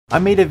I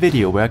made a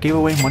video where I gave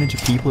away money to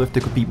people if they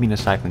could beat me in a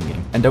cycling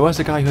game. And there was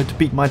a guy who had to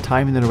beat my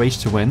time in the race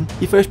to win.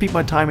 He first beat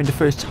my time in the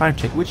first time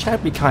check, which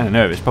had me kinda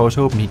nervous, but I was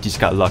hoping he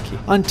just got lucky.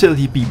 Until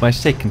he beat my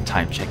second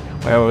time check,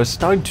 where I was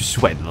starting to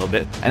sweat a little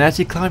bit. And as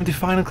he climbed the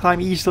final climb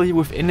easily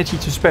with energy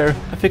to spare,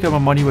 I figured my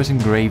money was in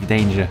grave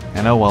danger.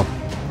 And oh well,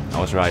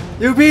 I was right.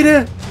 You beat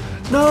it!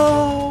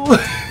 No!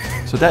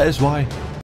 So that is why